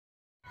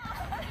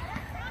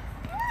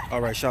All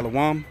right,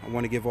 Shalom. I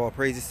want to give all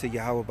praises to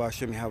Yahawah,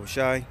 BaHaSham,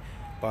 Yahawashi,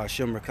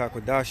 BaHaSham,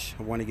 Qadash.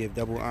 I want to give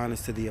double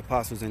honors to the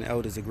apostles and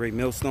elders of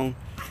GreatMillStone.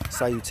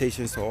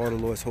 Salutations to all the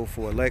Lord's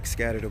hopeful elect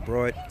scattered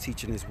abroad,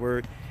 teaching His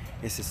word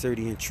in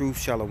sincerity and truth.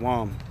 Shalom.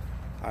 All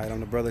right,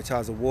 I'm the brother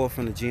Yahawah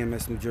from the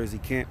GMS New Jersey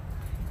camp,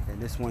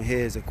 and this one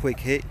here is a quick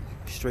hit,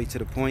 straight to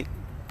the point.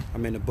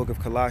 I'm in the book of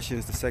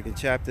Colossians, the 2nd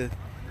chapter,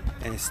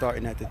 and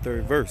starting at the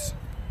 3rd verse.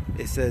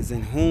 It says,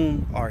 "In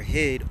whom are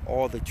hid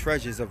all the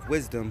treasures of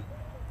wisdom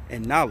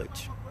and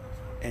knowledge.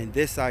 And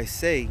this I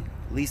say,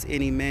 lest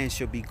any man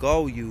should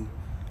beguile you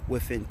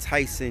with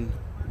enticing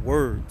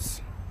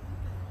words.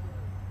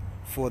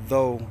 For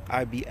though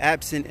I be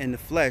absent in the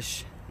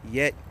flesh,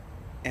 yet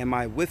am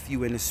I with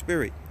you in the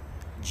spirit,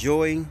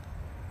 joying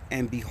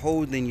and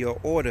beholding your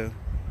order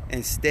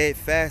and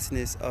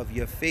steadfastness of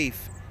your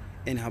faith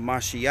in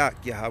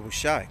Hamashiach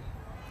Yahawashi."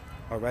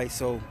 All right,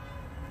 so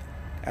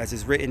as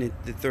is written in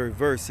the 3rd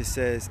verse, it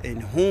says,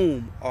 "In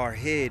whom are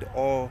hid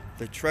all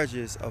the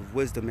treasures of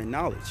wisdom and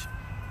knowledge."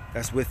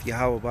 That's with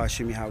Yahawah,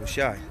 BaHaSham,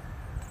 Yahawashi.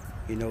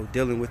 You know,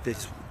 dealing with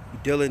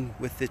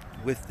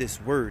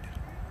this word.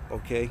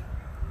 Okay.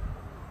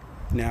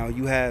 Now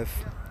you have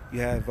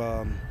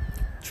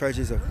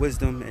treasures of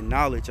wisdom and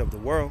knowledge of the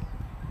world.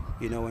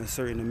 You know, in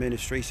certain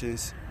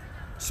administrations,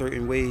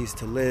 certain ways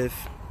to live.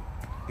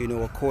 You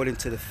know, according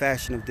to the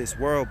fashion of this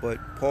world. But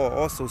Paul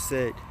also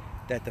said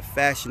that the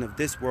fashion of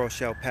this world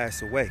shall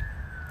pass away.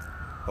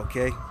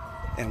 Okay?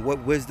 And what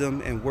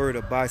wisdom and word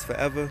abides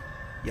forever?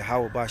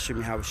 Yahawah,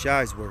 BaHaSham,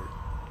 Yahawashi's word.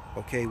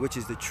 Okay? Which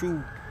is the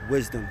true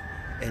wisdom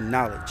and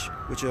knowledge.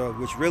 Which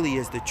really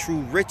is the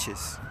true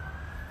riches.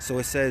 So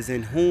it says,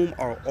 "In whom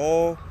are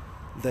all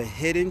the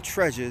hidden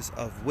treasures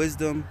of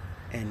wisdom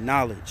and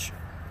knowledge."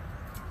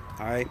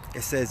 Alright?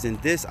 It says, "In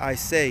this I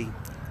say,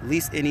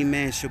 lest any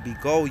man should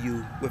beguile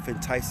you with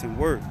enticing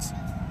words."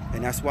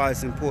 And that's why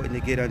it's important to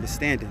get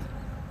understanding.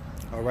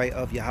 All right,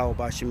 of Yahawah,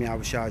 BaHaSham,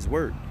 Yahawashi's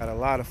word. Got a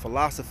lot of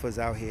philosophers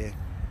out here,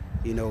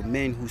 you know,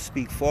 men who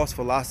speak false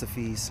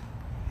philosophies,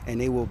 and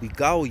they will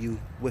beguile you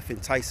with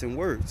enticing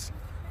words.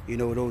 You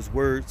know, those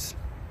words,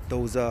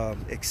 those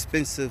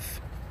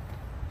expensive,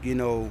 you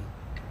know,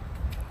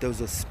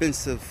 those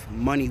expensive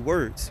money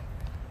words.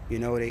 You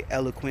know, they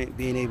eloquent,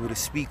 being able to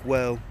speak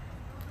well,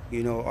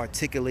 you know,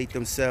 articulate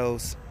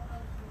themselves,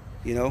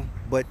 you know,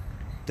 but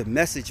the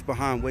message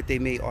behind what they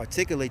may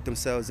articulate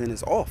themselves in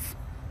is off.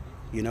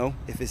 You know,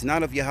 if it's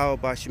not of Yahawah,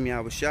 BaHaSham,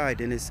 Yahawashi,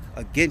 then it's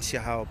against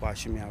Yahawah,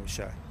 BaHaSham,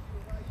 Yahawashi.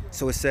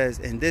 So it says,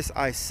 "In this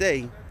I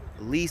say,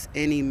 lest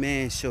any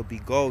man shall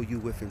beguile you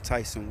with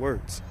enticing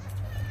words."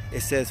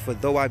 It says, "For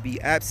though I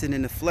be absent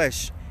in the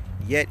flesh,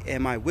 yet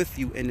am I with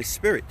you in the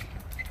spirit,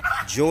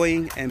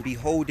 joying and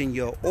beholding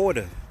your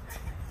order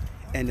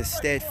and the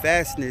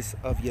steadfastness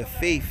of your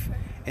faith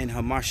in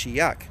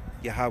Hamashiach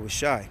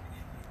Yahawashi."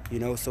 You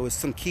know, so it's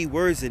some key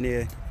words in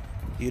there,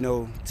 you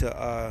know,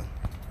 to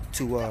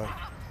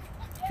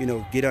you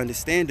know, get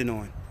understanding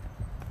on.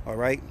 All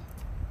right.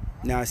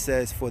 Now it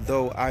says, "For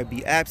though I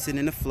be absent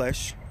in the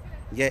flesh,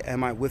 yet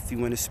am I with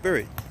you in the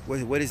spirit."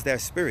 What is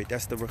that spirit?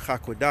 That's the Rawchaa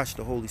Qadash,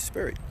 the Holy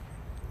Spirit.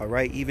 All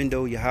right. Even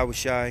though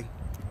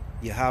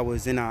Yahawah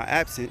is in our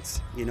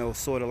absence, you know,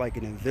 sort of like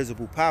an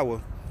invisible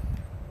power,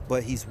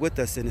 but He's with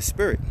us in the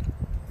spirit.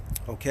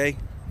 Okay.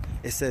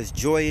 It says,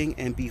 "Joying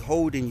and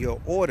beholding your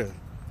order."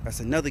 That's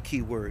another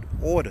key word,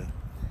 order.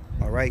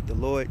 All right. The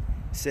Lord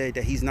said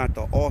that He's not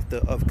the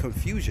author of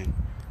confusion.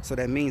 So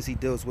that means He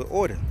deals with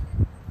order.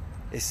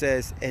 It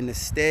says, "And the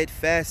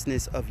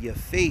steadfastness of your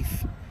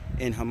faith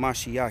in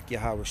Hamashiach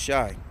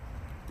Yahawashi."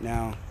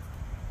 Now,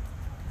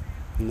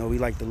 you know, we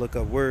like to look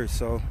up words.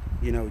 So,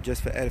 you know,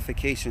 just for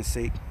edification's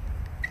sake,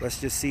 let's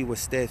just see what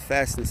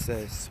steadfastness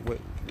says,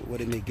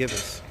 what it may give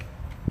us.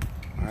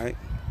 All right.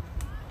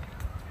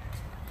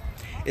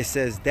 It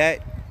says, "That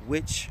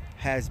which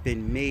has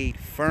been made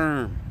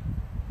firm."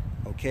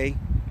 Okay.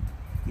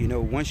 You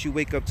know, once you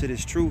wake up to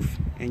this truth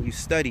and you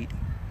studied,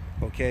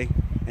 okay,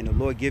 and the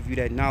Lord give you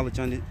that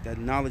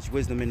knowledge,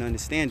 wisdom, and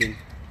understanding,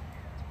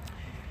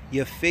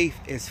 your faith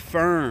is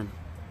firm.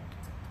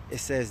 It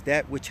says,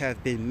 "That which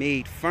have been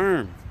made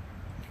firm."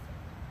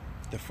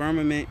 The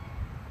firmament,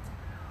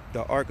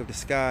 the arc of the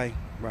sky,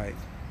 right?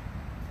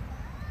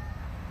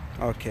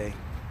 Okay.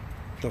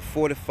 A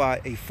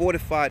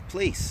fortified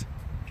place.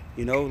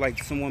 You know,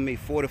 like someone may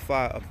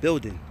fortify a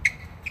building,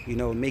 you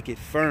know, make it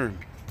firm,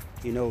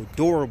 you know,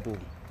 durable,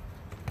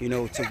 you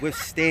know, to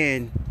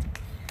withstand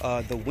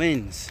the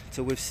winds,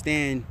 to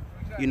withstand,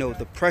 you know,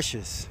 the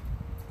pressures.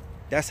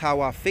 That's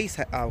how our faith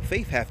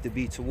have to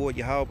be toward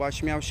Yahawah,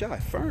 BaHaSham,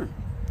 Yahawashi. Firm,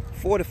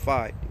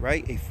 fortified,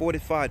 right? A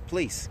fortified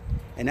place.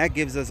 And that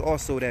gives us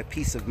also that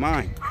peace of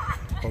mind,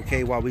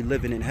 okay, while we're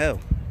living in hell.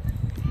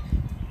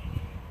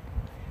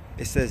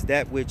 It says,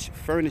 "That which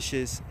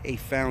furnishes a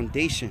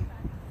foundation."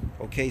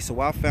 Okay, so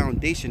our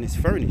foundation is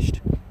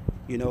furnished.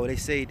 You know, they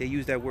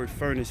use that word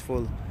furnished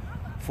for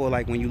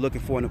like when you're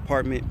looking for an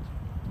apartment,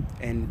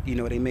 and you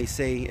know, they may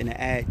say in the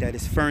ad that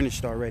it's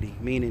furnished already,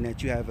 meaning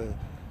that you have a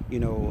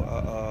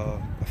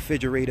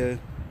refrigerator,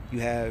 you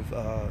have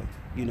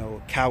you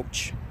know, a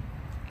couch,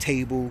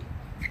 table,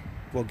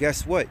 Well,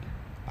 guess what?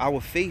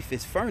 Our faith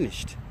is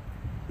furnished.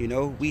 You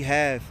know, we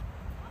have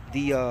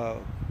the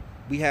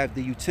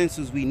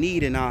utensils we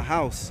need in our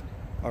house,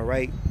 all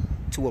right,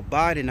 to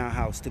abide in our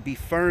house, to be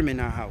firm in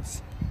our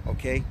house,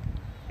 okay?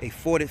 A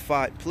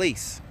fortified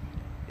place.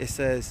 It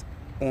says,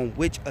 on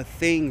which a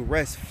thing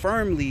rests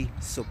firmly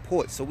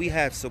support. So we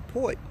have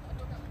support,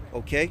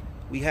 okay?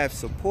 We have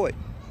support.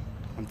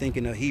 I'm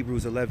thinking of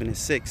Hebrews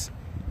 11:6,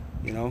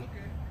 you know?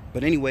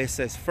 But anyway, it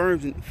says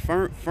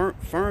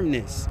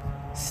firmness,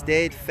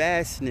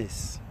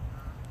 steadfastness,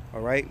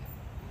 all right?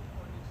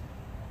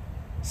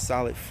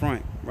 Solid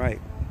front, right?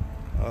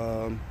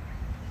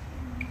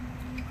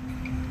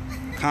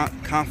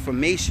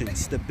 Confirmation,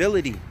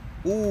 stability.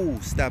 Ooh,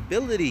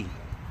 stability.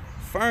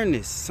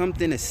 Firmness,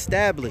 something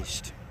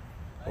established.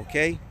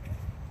 Okay?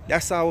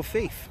 That's our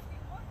faith.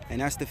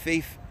 And that's the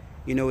faith,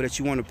 you know, that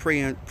you want to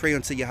pray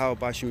unto Yahawah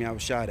BaHaSham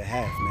Yahawashi to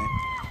have, man.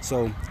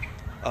 So,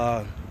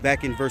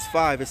 back in verse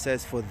 5, it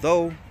says, for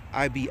though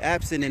I be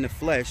absent in the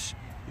flesh,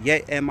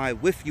 yet am I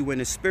with you in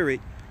the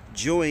spirit,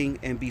 joying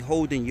and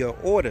beholding your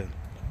order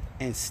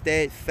and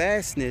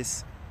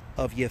steadfastness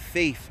of your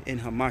faith in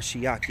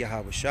Hamashiach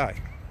Yahawashi.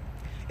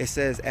 It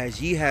says,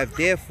 as ye have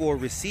therefore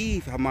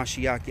received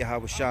Hamashiach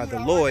Yahawashi the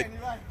Lord,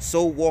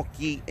 so walk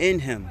ye in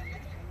him.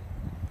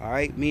 All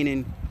right,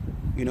 meaning,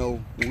 you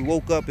know, we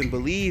woke up and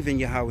believe in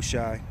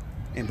Yahawashi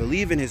and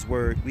believe in his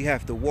word, we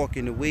have to walk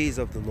in the ways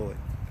of the Lord.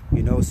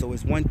 You know, so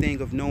it's one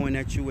thing of knowing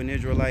that you're an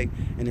Israelite,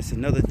 and it's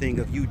another thing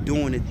of you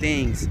doing the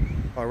things,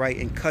 all right,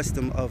 in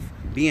custom of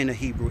being a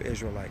Hebrew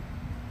Israelite.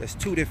 That's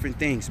two different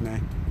things,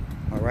 man.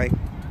 All right.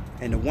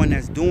 And the one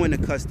that's doing the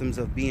customs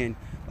of being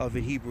of a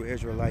Hebrew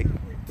Israelite,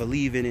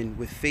 believing in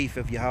with faith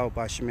of Yahawah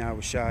BaHaSham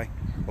Yahawashi,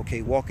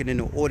 okay, walking in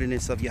the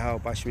ordinance of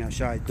Yahawah BaHaSham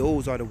Yahawashi,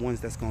 those are the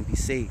ones that's going to be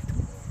saved.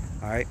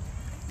 All right.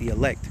 The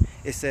elect.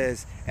 It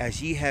says,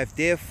 as ye have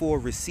therefore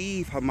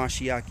received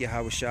Hamashiach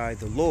Yahawashi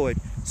the Lord,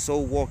 so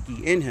walk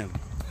ye in him.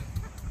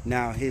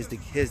 Now here's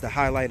the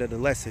highlight of the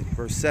lesson,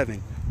 verse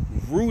 7.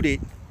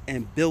 Rooted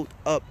and built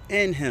up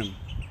in him,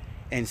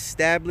 and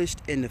established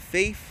in the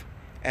faith,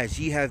 as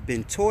ye have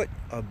been taught,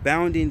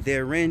 abounding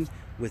therein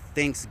with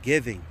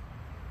thanksgiving.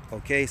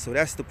 Okay, so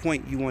that's the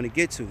point you want to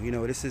get to. You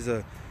know, this is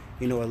a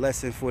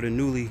lesson for the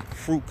newly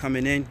fruit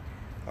coming in.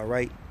 All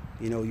right,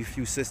 you know, you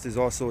few sisters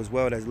also as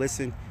well that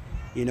listen.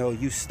 You know,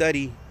 you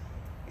study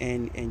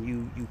and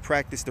you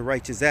practice the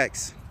righteous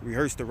acts,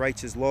 rehearse the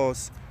righteous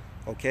laws,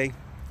 okay?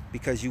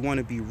 Because you want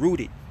to be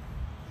rooted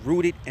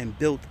and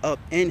built up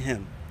in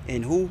him.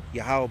 In who?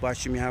 Yahawah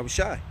BaHaSham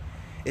Yahawashi.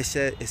 It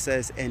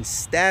says, and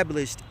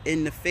established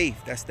in the faith.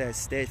 That's that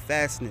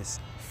steadfastness,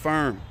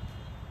 firm,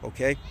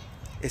 okay?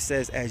 It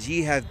says, as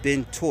ye have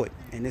been taught.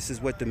 And this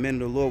is what the men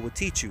of the Lord will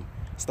teach you,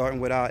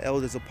 starting with our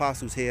elders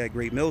apostles here at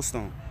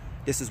GreatMillStone.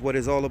 This is what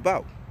it's all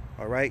about.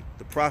 All right,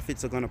 the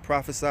prophets are going to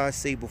prophesy,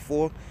 say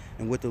before,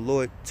 and what the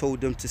Lord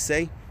told them to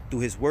say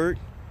through his word,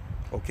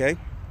 okay?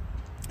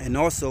 And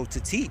also to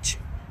teach,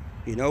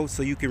 you know,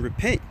 so you can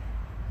repent.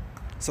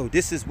 So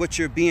this is what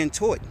you're being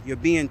taught. You're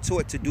being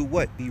taught to do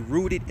what? Be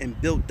rooted and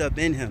built up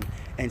in him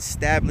and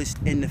established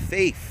in the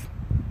faith.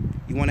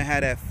 You want to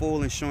have that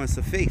full assurance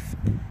of faith.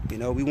 You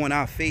know, we want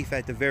our faith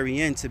at the very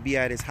end to be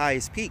at its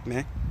highest peak,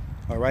 man.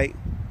 All right,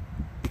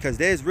 because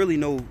there's really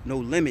no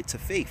limit to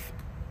faith.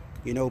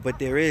 You know, but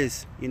there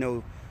is, you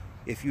know,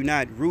 if you're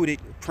not rooted,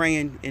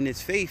 praying in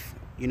this faith,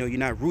 you know, you're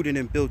not rooted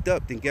and built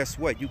up, then guess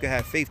what? You can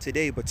have faith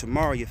today, but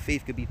tomorrow your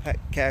faith could be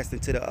cast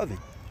into the oven,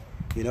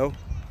 you know.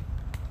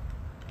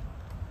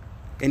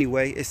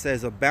 Anyway, it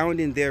says,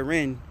 abounding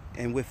therein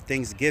and with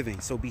thanksgiving.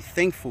 So be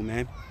thankful,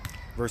 man.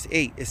 Verse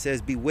 8, it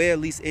says, beware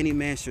lest any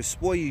man should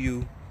spoil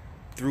you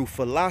through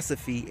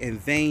philosophy and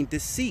vain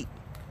deceit,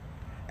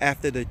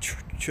 after the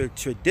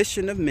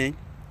tradition of men,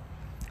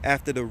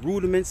 after the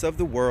rudiments of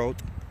the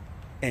world,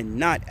 and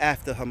not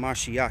after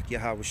Hamashiach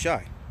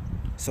Yahawashi.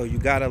 So you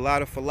got a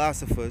lot of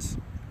philosophers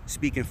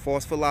speaking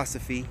false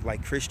philosophy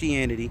like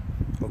Christianity,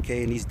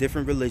 okay, and these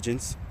different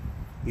religions,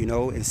 you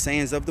know, and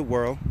sayings of the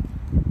world.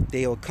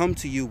 They'll come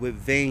to you with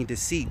vain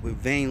deceit, with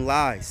vain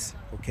lies,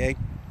 okay,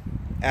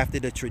 after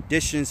the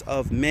traditions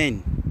of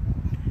men,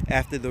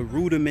 after the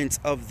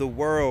rudiments of the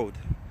world,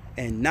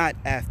 and not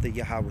after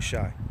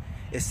Yahawashi.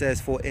 It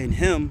says, for in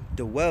him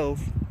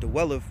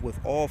dwelleth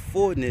with all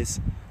fullness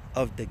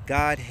of the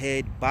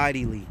Godhead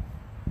bodily.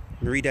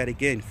 Let me read that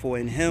again. For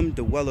in him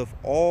dwelleth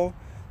all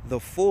the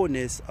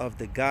fullness of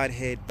the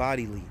Godhead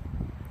bodily.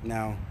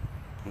 Now,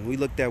 when we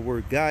look that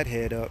word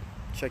Godhead up,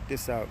 check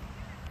this out.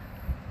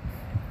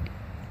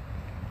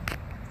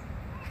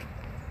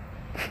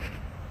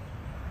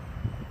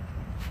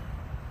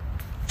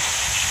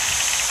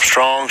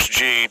 Strong's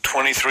G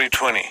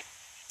 2320.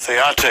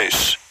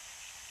 Theates.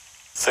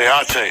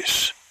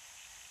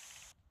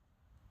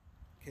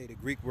 Okay, the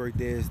Greek word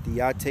there is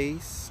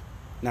diates.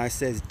 Now it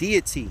says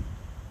deity,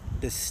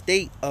 the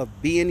state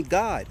of being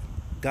God,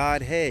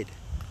 Godhead.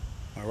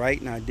 All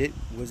right, now it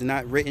was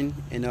not written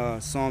in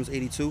Psalms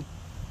 82,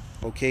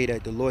 okay,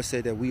 that the Lord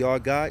said that we are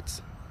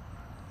gods.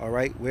 All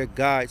right, we're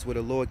gods with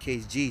a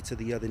lowercase g to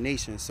the other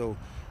nations. So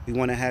we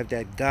want to have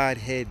that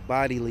Godhead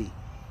bodily,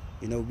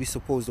 You know, we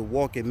supposed to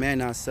walk and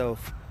man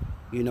ourselves,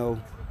 you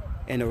know,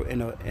 in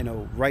a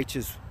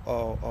righteous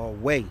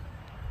way,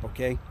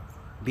 okay?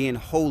 Being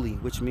holy,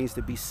 which means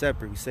to be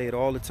separate. We say it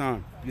all the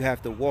time. You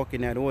have to walk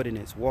in that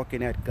ordinance, walk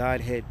in that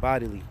Godhead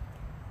bodily.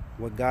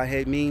 What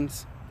Godhead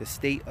means, the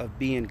state of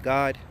being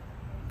God,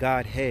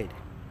 Godhead,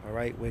 all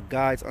right? We're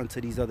gods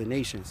unto these other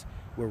nations.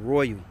 We're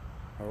royal,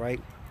 all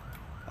right?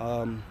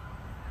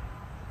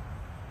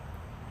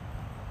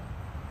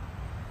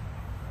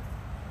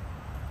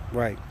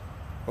 Right.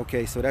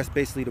 Okay, so that's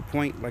basically the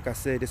point. Like I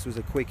said, this was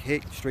a quick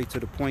hit, straight to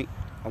the point.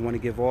 I want to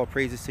give all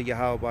praises to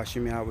Yahawah,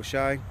 BaHaSham,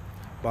 Yahawashi,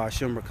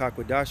 BaHaSham, Rawchaa,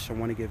 Qadash. I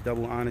want to give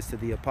double honors to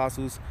the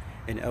apostles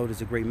and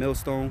elders of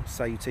GreatMillStone.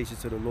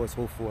 Salutations to the Lord's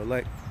hopeful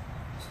elect,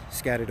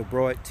 scattered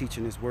abroad,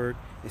 teaching his word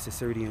in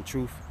sincerity and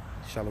truth.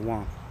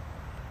 Shalom.